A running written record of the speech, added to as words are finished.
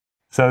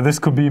So this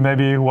could be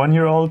maybe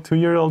 1-year-old,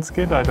 2-year-old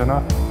skin, I don't know.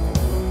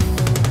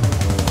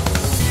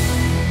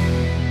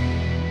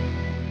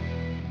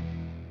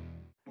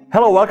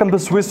 Hello, welcome to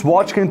Swiss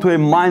Watch. Getting to a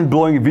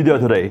mind-blowing video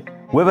today.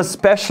 We have a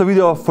special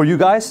video for you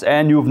guys,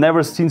 and you've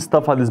never seen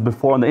stuff like this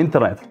before on the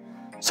internet.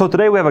 So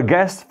today we have a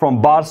guest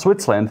from Bar,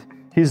 Switzerland.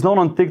 He's known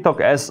on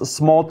TikTok as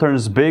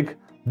SmallTurnsBig,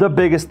 the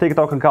biggest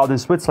TikTok account in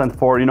Switzerland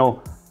for,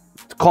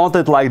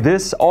 content like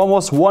this.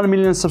 Almost 1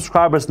 million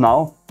subscribers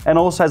now, and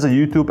also has a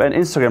YouTube and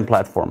Instagram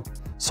platform.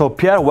 So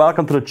Pierre,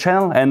 welcome to the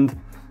channel, and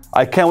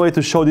I can't wait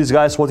to show these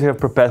guys what you have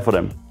prepared for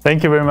them.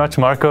 Thank you very much,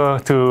 Marco,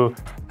 to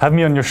have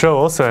me on your show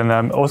also, and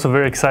I'm also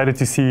very excited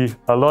to see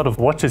a lot of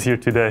watches here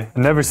today. I've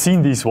never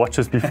seen these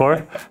watches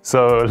before,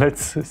 so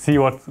let's see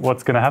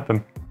what's gonna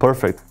happen.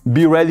 Perfect.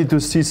 Be ready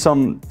to see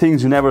some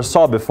things you never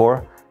saw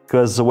before,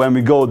 because when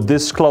we go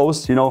this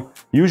close,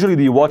 usually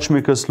the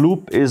watchmaker's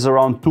loupe is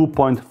around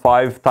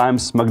 2.5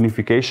 times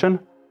magnification.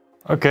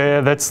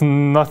 Okay, that's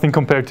nothing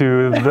compared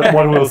to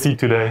what we'll see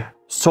today.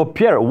 So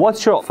Pierre,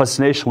 what's your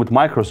fascination with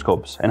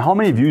microscopes, and how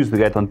many views do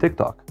you get on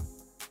TikTok?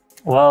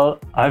 Well,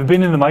 I've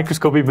been in the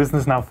microscopy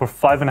business now for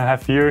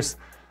 5.5 years,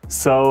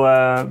 so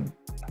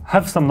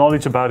have some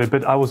knowledge about it,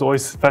 but I was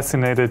always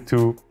fascinated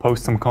to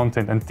post some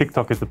content, and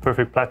TikTok is the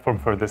perfect platform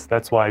for this.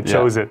 That's why I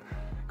chose it,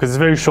 because it's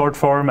very short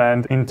form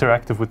and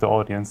interactive with the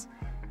audience.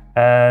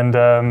 And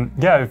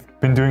yeah,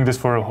 I've been doing this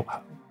for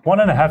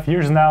 1.5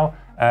 years now,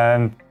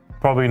 and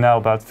probably now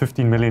about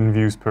 15 million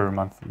views per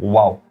month.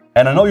 Wow.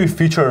 And I know you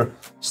feature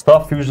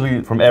stuff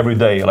usually from every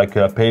day, like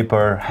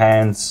paper,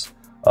 hands,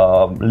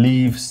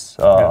 leaves,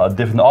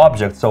 different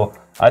objects. So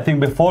I think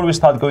before we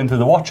start going to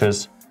the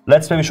watches,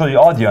 let's maybe show the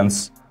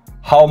audience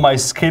how my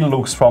skin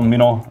looks from,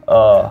 with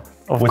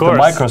the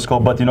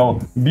microscope, but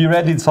be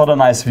ready, it's not a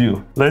nice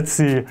view. Let's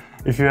see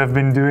if you have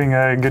been doing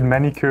a good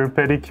manicure,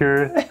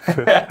 pedicure.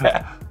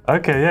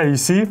 Okay, yeah, you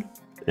see?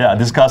 Yeah,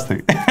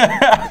 disgusting.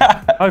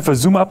 If I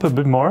zoom up a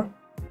bit more,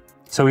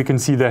 so we can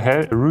see the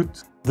hair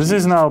root. This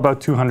is now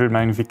about 200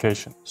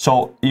 magnification.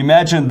 So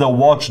imagine the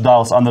watch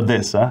dials under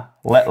this, huh?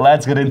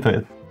 Let's get into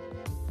it.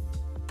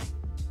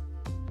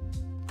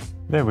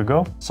 There we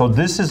go. So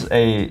this is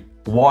a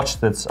watch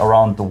that's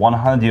around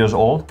 100 years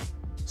old.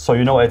 So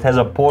it has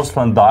a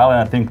porcelain dial, and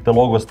I think the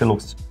logo still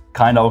looks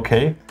kind of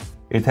okay.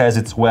 It has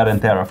its wear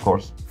and tear, of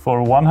course.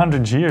 For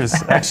 100 years,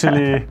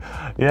 actually,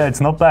 yeah,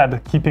 it's not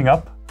bad, keeping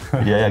up.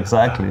 Yeah,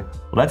 exactly.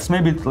 Let's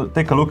maybe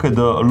take a look at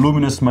the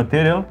luminous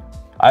material.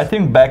 I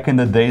think back in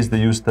the days they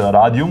used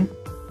radium,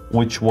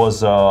 which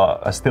was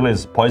still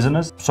is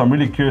poisonous. So I'm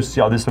really curious to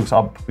see how this looks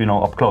up,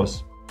 up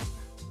close.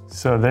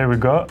 So there we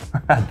go.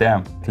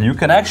 Damn. You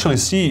can actually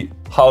see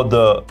how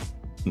the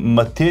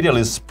material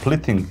is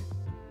splitting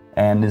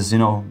and is,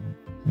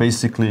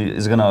 basically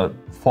is gonna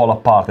fall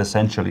apart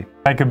essentially.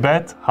 Like a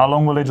bet, how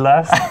long will it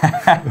last?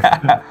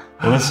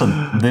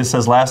 Listen, this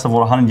has lasted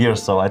for 100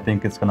 years, so I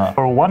think it's gonna...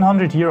 For a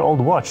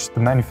 100-year-old watch, the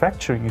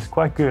manufacturing is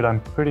quite good. I'm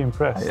pretty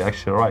impressed. You're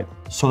actually right.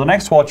 So the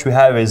next watch we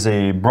have is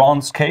a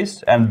bronze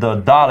case, and the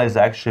dial is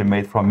actually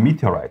made from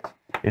Meteorite.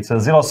 It's a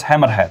Zelos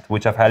Hammerhead,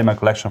 which I've had in my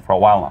collection for a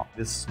while now.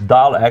 This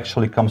dial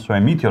actually comes from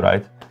a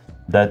meteorite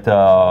that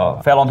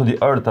fell onto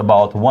the earth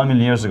about 1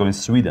 million years ago in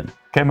Sweden.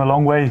 Came a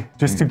long way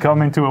just to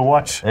come into a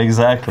watch.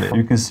 Exactly.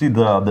 You can see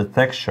the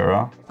texture.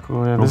 Huh?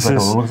 Cool, yeah,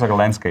 looks like a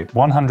landscape.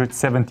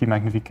 170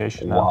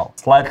 magnification now. Wow.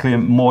 Slightly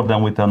more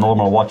than with a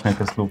normal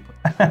watchmaker's loupe.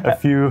 A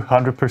few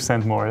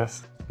 100% more,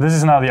 yes. This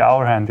is now the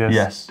hour hand, yes.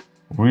 Yes.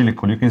 Really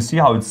cool. You can see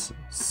how it's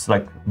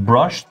like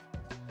brushed,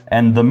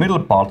 and the middle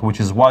part,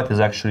 which is white, is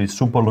actually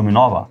super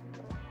luminova.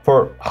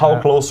 For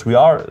how close we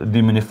are,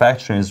 the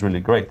manufacturing is really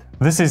great.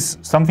 This is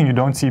something you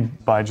don't see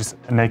by just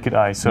a naked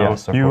eye, so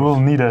yes, you will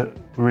need a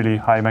really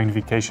high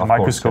magnification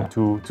microscope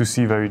to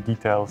see very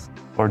details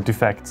or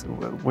defects,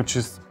 which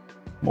is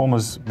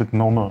almost a bit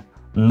normal.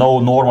 No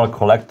normal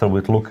collector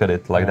would look at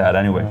it like that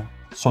anyway. Yeah.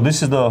 So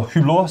this is the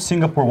Hublot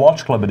Singapore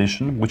Watch Club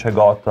edition, which I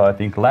got, I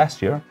think,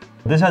 last year.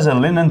 This has a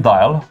linen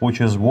dial,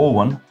 which is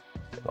woven.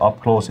 Up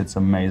close, it's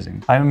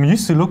amazing. I'm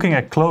used to looking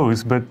at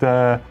clothes, but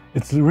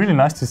it's really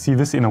nice to see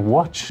this in a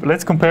watch.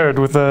 Let's compare it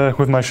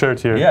with my shirt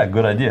here. Yeah,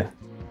 good idea.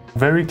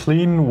 Very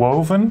clean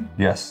woven.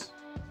 Yes.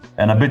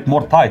 And a bit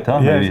more tight,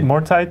 huh? Yeah, maybe.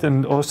 More tight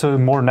and also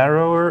more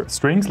narrower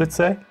strings, let's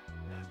say.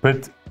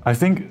 But I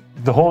think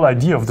the whole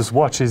idea of this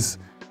watch is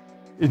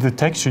the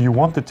texture. You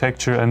want the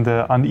texture and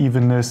the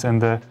unevenness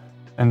and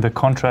the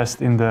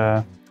contrast in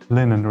the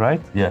linen,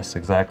 right? Yes,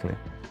 exactly.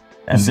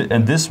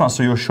 And this one,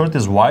 so your shirt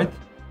is white.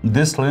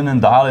 This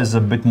linen dial is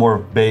a bit more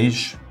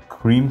beige,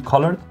 cream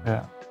colored.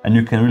 Yeah. And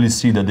you can really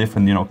see the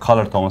different,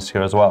 color tones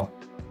here as well.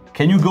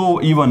 Can you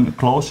go even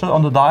closer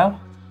on the dial?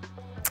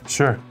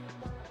 Sure.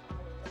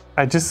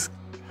 I just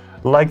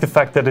like the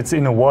fact that it's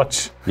in a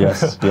watch.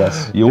 Yes,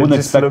 yes. You wouldn't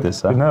expect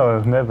this, huh?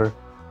 No, never.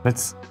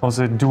 Let's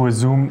also do a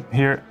zoom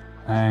here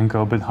and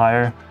go a bit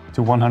higher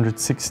to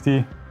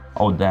 160.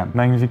 Oh, damn.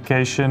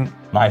 Magnification.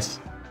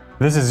 Nice.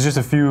 This is just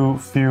a few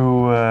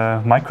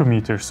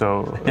micrometers,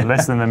 so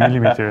less than a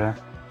millimeter.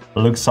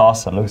 Looks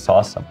awesome, looks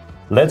awesome.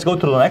 Let's go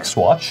to the next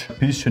watch,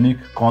 piece unique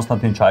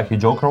Konstantin Chaykin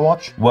Joker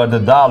watch, where the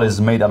dial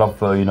is made out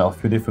of a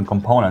few different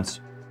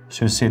components.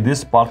 So you see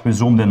this part we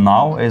zoomed in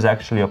now is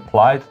actually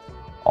applied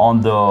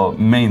on the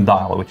main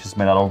dial, which is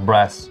made out of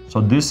brass. So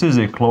this is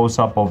a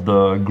close-up of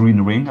the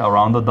green ring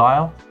around the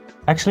dial.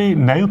 Actually,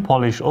 nail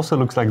polish also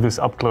looks like this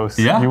up close.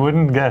 Yeah? You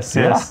wouldn't guess,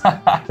 yes.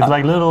 It's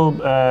like little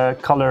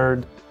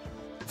colored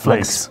flakes.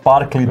 Like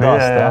sparkly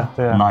dust,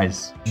 yeah.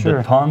 Nice. Sure.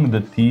 The tongue,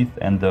 the teeth,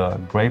 and the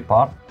gray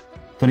part.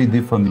 3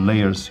 different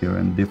layers here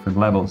and different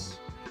levels.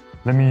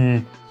 Let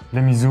me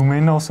zoom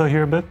in also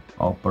here a bit.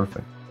 Oh,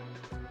 perfect.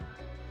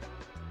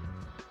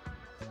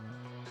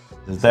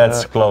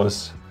 That's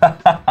close.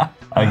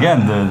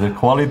 Again, the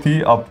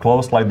quality up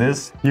close like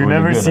this. You've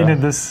really never good, seen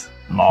it this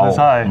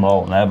high.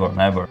 No,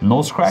 never.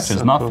 No scratches,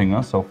 So nothing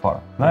cool. So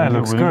far. No, it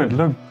looks really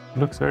good.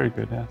 Looks very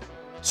good, yeah.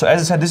 So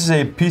as I said, this is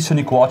a piece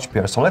unique watch,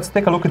 Pierre. So let's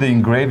take a look at the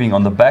engraving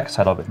on the back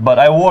side of it. But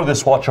I wore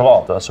this watch a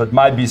lot, so it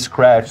might be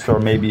scratched or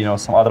maybe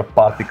some other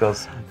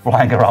particles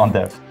flying around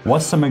there.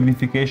 What's the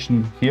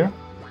magnification here?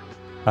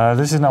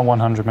 This is now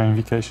 100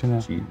 magnification,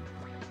 yeah.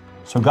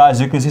 So guys,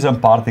 you can see some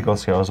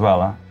particles here as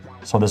well. Huh?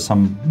 So there's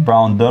some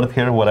brown dirt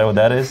here, whatever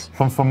that is.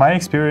 From my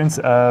experience,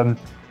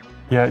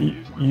 yeah,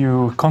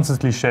 you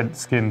constantly shed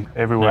skin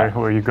everywhere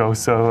where you go.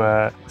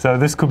 So so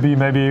this could be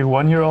maybe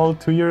 1-year-old,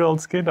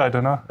 2-year-old skin. I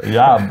don't know.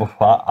 Yeah, but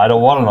I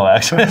don't want to know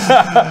actually.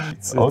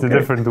 It's a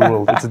different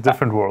world. It's a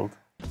different world.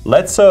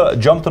 Let's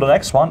jump to the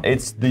next one.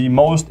 It's the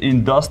most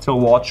industrial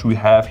watch we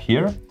have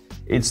here.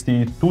 It's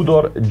the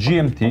Tudor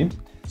GMT.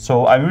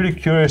 So I'm really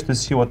curious to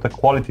see what the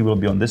quality will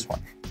be on this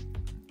one.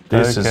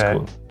 This is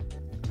cool.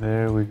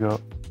 There we go.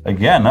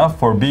 Again,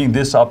 for being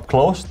this up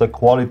close, the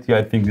quality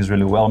I think is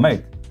really well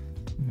made.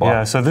 But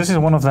yeah, so this is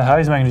one of the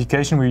highest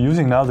magnification we're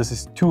using now. This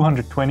is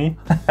 220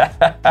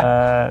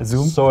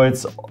 zoom. So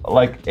it's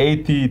like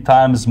 80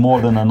 times more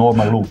than a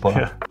normal loop. Huh?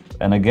 Yeah.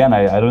 And again,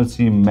 I don't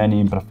see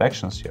many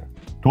imperfections here.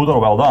 Tudor,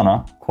 well done,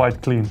 huh?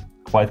 Quite clean.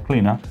 Quite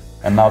clean, huh?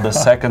 And now the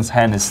second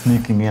hand is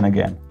sneaking in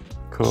again.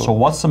 Cool. So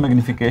what's the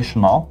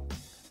magnification now?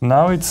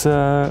 Now it's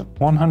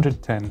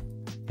 110.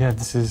 Yeah,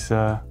 this is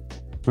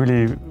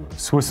really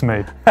Swiss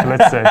made,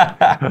 let's say.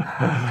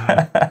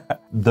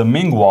 The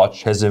Ming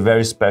watch has a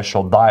very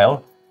special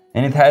dial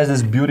and it has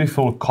this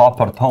beautiful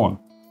copper tone.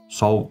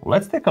 So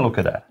let's take a look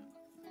at that.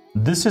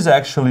 This is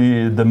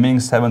actually the Ming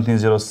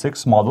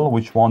 1706 model,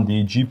 which won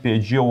the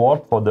GPAG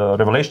award for the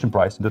Revelation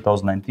Prize in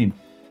 2019.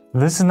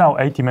 This is now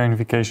 80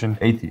 magnification.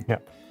 80? Yeah.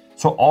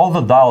 So all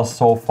the dials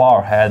so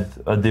far had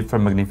a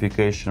different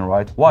magnification,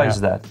 right? Why is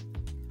that?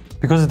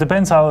 Because it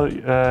depends how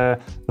the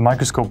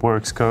microscope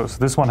works. So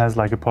this one has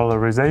like a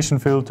polarization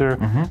filter,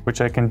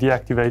 which I can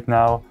deactivate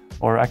now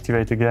or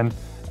activate again.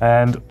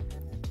 And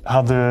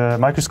how the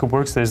microscope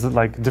works, there's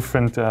like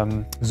different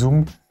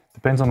zoom,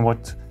 depends on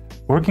what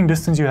working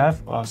distance you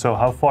have. So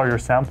how far your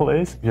sample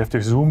is, you have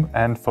to zoom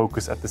and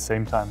focus at the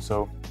same time.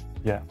 So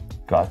yeah.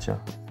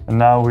 Gotcha. And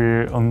now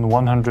we're on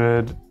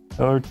 100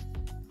 or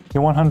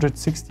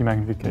 160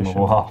 magnification.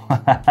 Wow.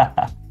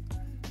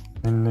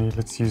 And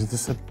let's use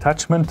this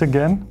attachment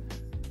again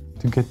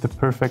to get the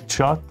perfect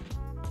shot.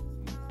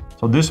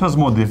 So this was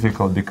more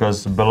difficult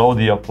because below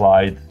the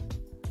applied,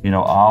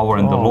 hour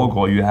and the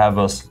logo, you have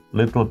a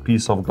little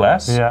piece of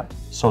glass. Yeah.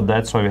 So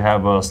that's why you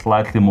have a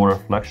slightly more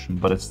reflection,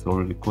 but it's still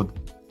really good.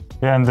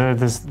 Yeah, and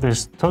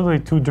there's totally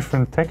 2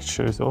 different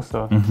textures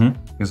also.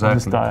 Exactly. On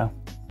this dial.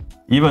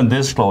 Even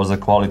this close, the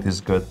quality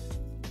is good.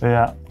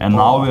 Yeah. And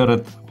now we're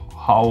at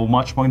how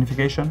much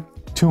magnification?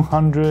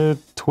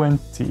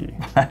 220,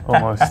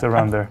 almost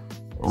around there.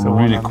 So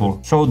really 100. cool.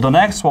 So the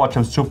next watch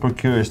I'm super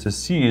curious to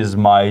see is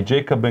my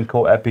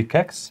Jacob&Co Epic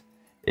X.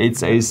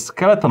 It's a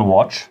skeleton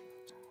watch.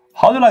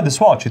 How do you like this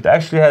watch? It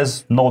actually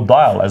has no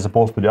dial as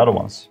opposed to the other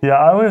ones. Yeah,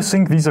 I always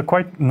think these are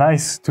quite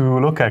nice to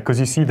look at because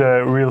you see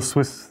the real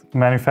Swiss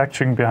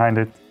manufacturing behind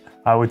it,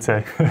 I would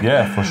say.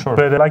 Yeah, for sure.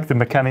 But I like the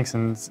mechanics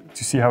and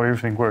to see how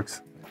everything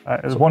works.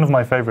 It's one of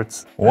my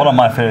favorites. One of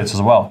my favorites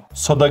as well.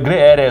 So the gray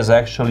area is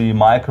actually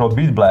micro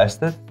bead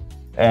blasted.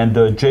 And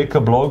the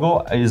Jacob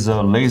logo is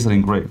a laser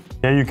engraved.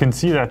 Yeah, you can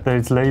see that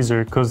it's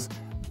laser because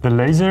the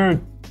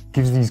laser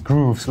gives these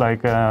grooves,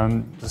 like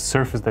the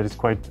surface that is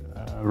quite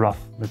rough,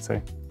 let's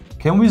say.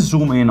 Can we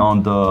zoom in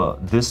on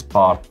this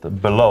part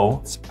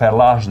below? It's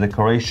perlage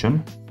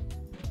decoration.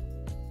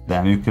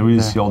 Damn, you can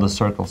really see all the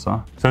circles, huh?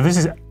 So this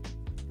is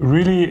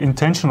really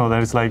intentional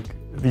that it's like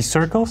these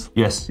circles?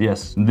 Yes,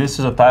 yes. This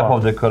is a type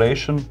of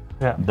decoration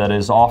that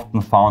is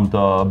often found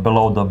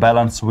below the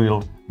balance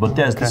wheel. But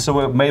yes, this is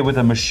made with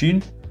a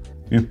machine.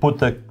 You put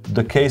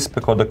the case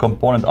pick or the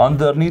component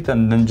underneath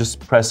and then just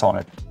press on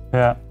it.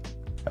 Yeah.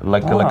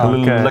 Like a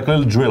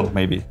little drill,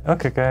 maybe.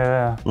 Okay,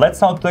 yeah.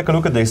 Let's now take a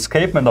look at the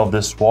escapement of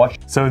this watch.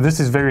 So this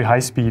is very high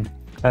speed.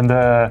 And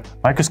the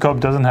microscope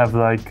doesn't have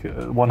like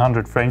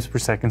 100 frames per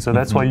second. So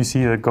that's why you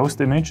see the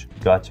ghost image.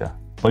 Gotcha.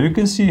 But you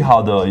can see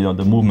how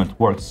the movement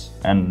works.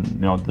 And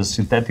the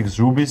synthetic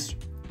rubies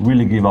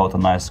really give out a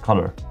nice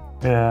color.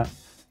 Yeah.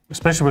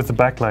 Especially with the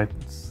backlight.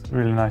 It's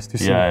really nice to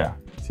see. Yeah.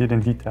 See it in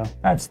detail.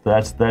 That's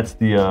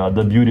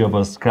the beauty of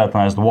a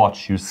skeletonized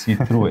watch. You see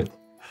through it.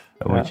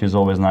 which is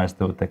always nice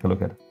to take a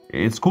look at.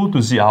 It's cool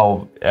to see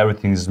how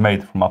everything is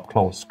made from up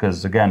close,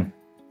 because again,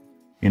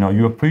 you know,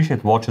 you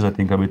appreciate watches, I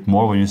think, a bit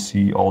more when you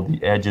see all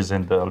the edges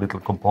and the little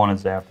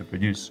components they have to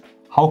produce.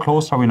 How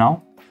close are we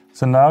now?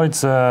 So now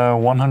it's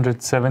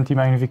 170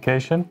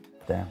 magnification.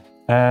 Damn.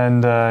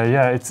 And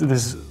yeah, it's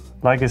this,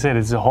 like I said,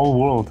 it's a whole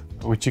world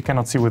which you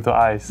cannot see with the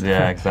eyes.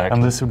 Yeah, exactly.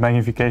 And this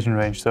magnification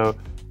range. So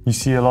you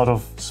see a lot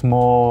of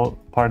small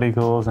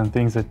particles and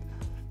things that,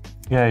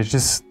 yeah, it's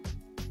just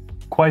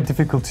quite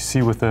difficult to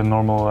see with a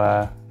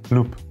normal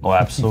loop. Oh,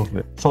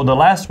 absolutely. So the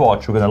last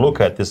watch we're going to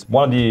look at is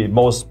one of the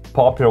most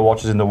popular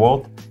watches in the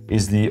world,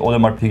 is the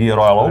Audemars Piguet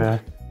Royal Oak. Yeah.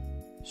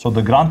 So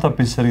the Grand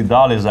Tapisserie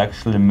Dalle is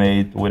actually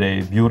made with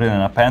a burin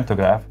and a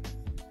pantograph.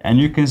 And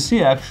you can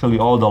see actually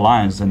all the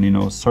lines and, you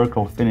know,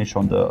 circle finish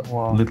on the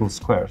little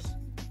squares.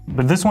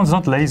 But this one's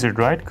not lasered,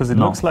 right? Because it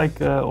looks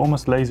like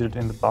almost lasered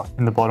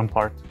in the bottom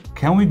part.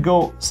 Can we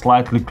go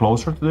slightly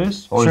closer to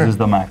this, or Sure. is this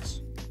the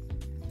max?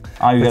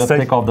 Ah, you gotta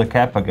take off the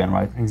cap again,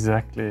 right?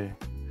 Exactly.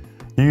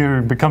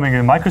 You're becoming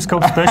a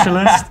microscope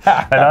specialist,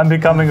 and I'm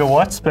becoming a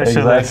watch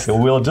specialist.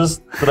 Exactly. We'll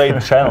just trade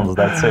channels.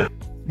 That's it.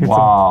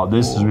 Wow,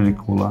 this is really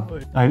cool. Huh?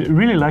 I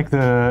really like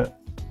the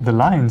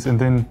lines, and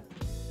then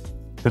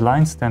the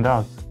lines stand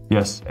out.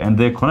 Yes, and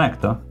they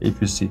connect, huh,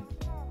 if you see.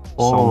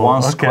 Oh, so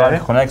one square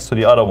okay. connects to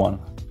the other one.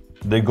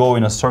 They go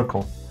in a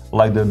circle,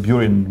 like the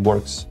burin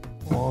works.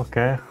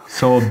 Okay.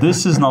 So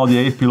this is now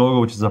the AP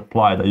logo which is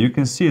applied. You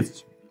can see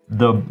it's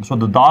the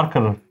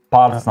darker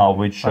parts now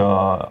which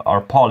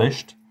are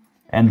polished,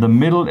 and the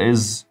middle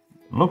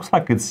looks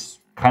like it's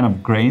kind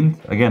of grained.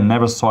 Again,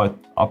 never saw it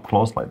up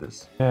close like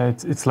this. Yeah,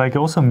 it's like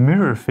also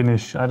mirror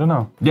finish. I don't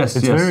know. Yes,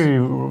 it's yes. very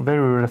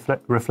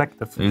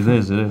reflective. It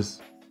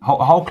is.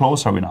 How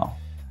close are we now?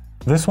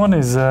 This one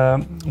is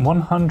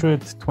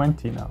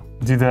 120 now.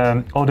 Do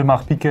the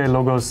Audemars Piguet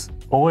logos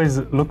always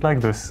look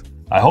like this?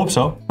 I hope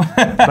so.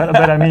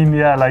 but I mean,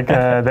 yeah, like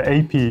the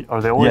AP,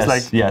 are they always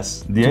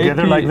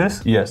together AP, like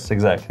this? Yes,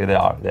 exactly. They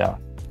are.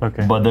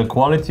 Okay. But the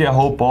quality, I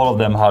hope all of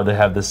them they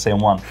have the same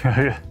one.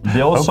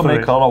 They also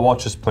make a lot of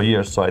watches per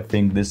year, so I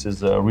think this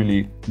is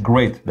really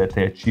great that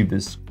they achieve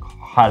this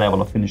high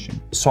level of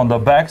finishing. So on the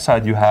back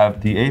side, you have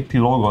the AP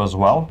logo as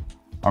well.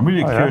 I'm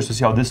really curious to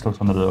see how this looks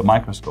under the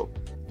microscope.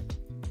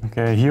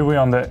 Okay, here we're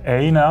on the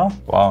A now.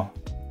 Wow.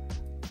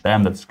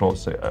 Damn, that's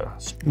close.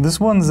 This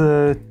one's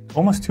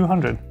almost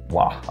 200.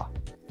 Wow.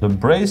 The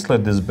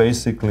bracelet is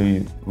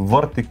basically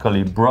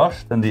vertically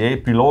brushed, and the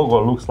AP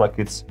logo looks like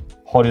it's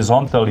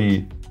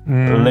horizontally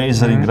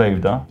laser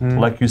engraved. Huh?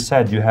 Like you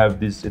said, you have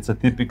this, it's a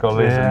typical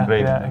laser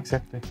engraving. Yeah,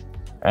 exactly.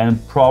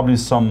 And probably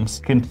some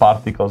skin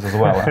particles as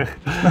well.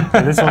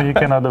 Huh? This one you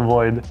cannot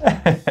avoid.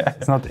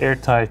 It's not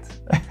airtight.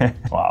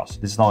 Wow, so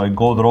this is now a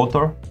gold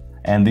rotor,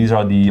 and these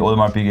are the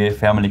Audemars Piguet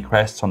family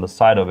crests on the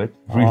side of it.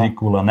 Really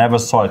cool. I never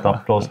saw it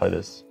up close like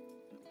this.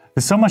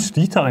 There's so much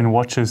detail in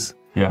watches.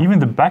 Yeah. Even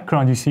the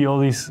background, you see all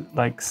these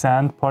like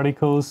sand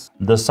particles.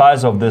 The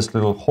size of this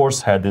little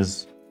horse head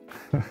is,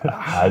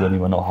 I don't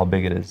even know how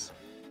big it is.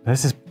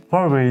 This is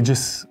probably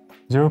just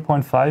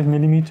 0.5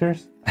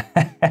 millimeters.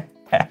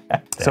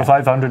 So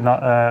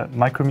 500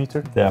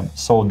 micrometer. Damn.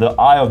 So the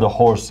eye of the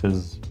horse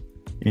is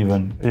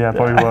even... Yeah,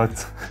 probably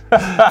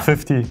what?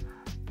 50.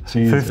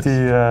 Jesus.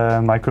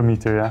 50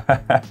 micrometer,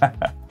 yeah.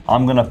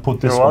 I'm gonna put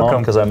this one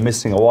on because I'm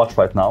missing a watch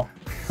right now.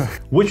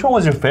 Which one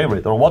was your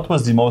favorite, or what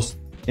was the most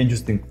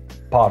interesting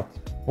part?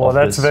 Well,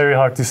 that's very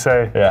hard to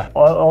say. Yeah.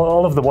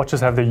 All of the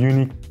watches have their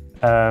unique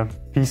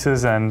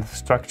pieces and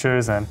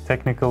structures and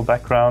technical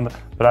background,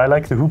 but I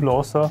like the Hublot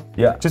also.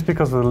 Yeah. Just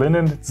because of the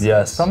linen,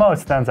 somehow it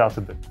stands out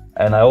a bit.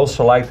 And I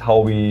also liked how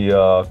we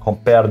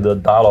compared the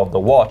dial of the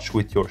watch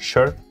with your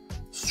shirt.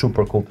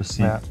 Super cool to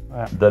see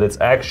that it's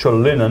actual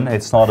linen.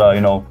 It's not a,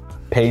 you know,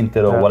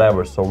 painted or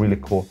whatever. So really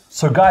cool.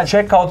 So guys,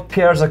 check out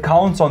Pierre's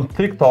accounts on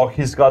TikTok.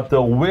 He's got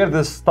the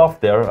weirdest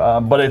stuff there,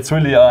 but it's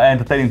really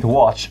entertaining to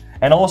watch.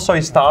 And also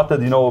he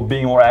started, you know,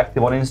 being more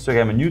active on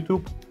Instagram and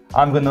YouTube.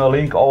 I'm gonna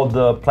link all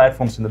the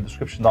platforms in the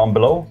description down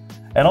below.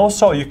 And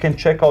also you can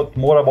check out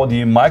more about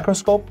the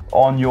microscope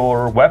on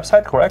your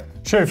website, correct?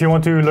 Sure, if you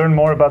want to learn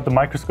more about the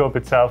microscope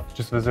itself,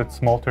 just visit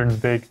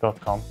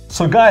SmallTurnsBig.com.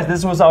 So guys,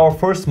 this was our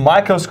first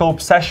microscope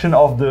session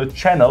of the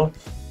channel.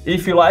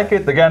 If you like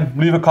it, again,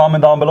 leave a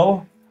comment down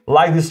below,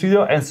 like this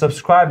video, and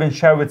subscribe and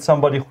share with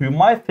somebody who you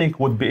might think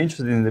would be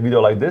interested in a video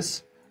like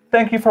this.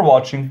 Thank you for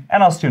watching,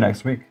 and I'll see you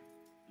next week.